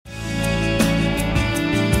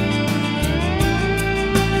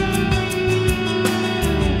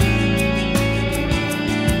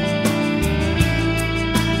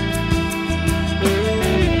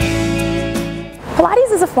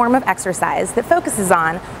form of exercise that focuses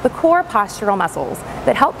on the core postural muscles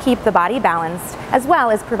that help keep the body balanced, as well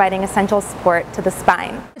as providing essential support to the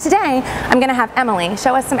spine. Today, I'm going to have Emily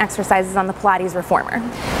show us some exercises on the Pilates reformer.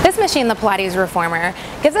 This machine, the Pilates reformer,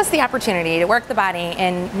 gives us the opportunity to work the body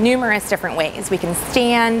in numerous different ways. We can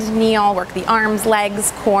stand, kneel, work the arms,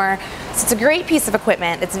 legs, core. So it's a great piece of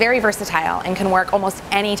equipment that's very versatile and can work almost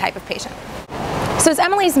any type of patient. So as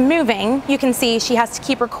Emily's moving, you can see she has to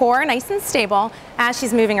keep her core nice and stable as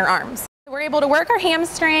she's moving her arms. We're able to work our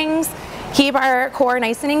hamstrings, keep our core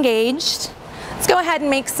nice and engaged. Let's go ahead and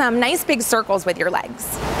make some nice big circles with your legs.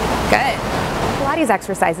 Good. Pilates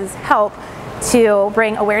exercises help to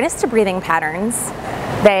bring awareness to breathing patterns.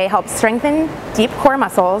 They help strengthen deep core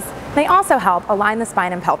muscles. They also help align the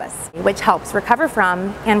spine and pelvis, which helps recover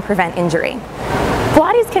from and prevent injury.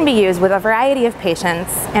 Pilates can be used with a variety of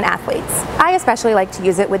patients and athletes. I especially like to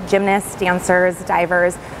use it with gymnasts, dancers,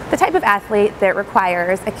 divers, the type of athlete that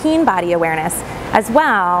requires a keen body awareness as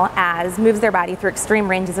well as moves their body through extreme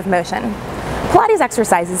ranges of motion. Pilates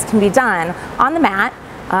exercises can be done on the mat,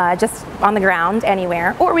 just on the ground,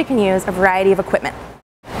 anywhere, or we can use a variety of equipment.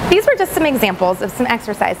 These were just some examples of some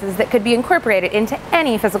exercises that could be incorporated into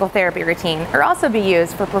any physical therapy routine or also be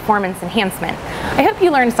used for performance enhancement. I hope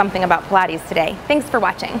you learned something about Pilates today. Thanks for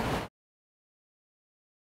watching.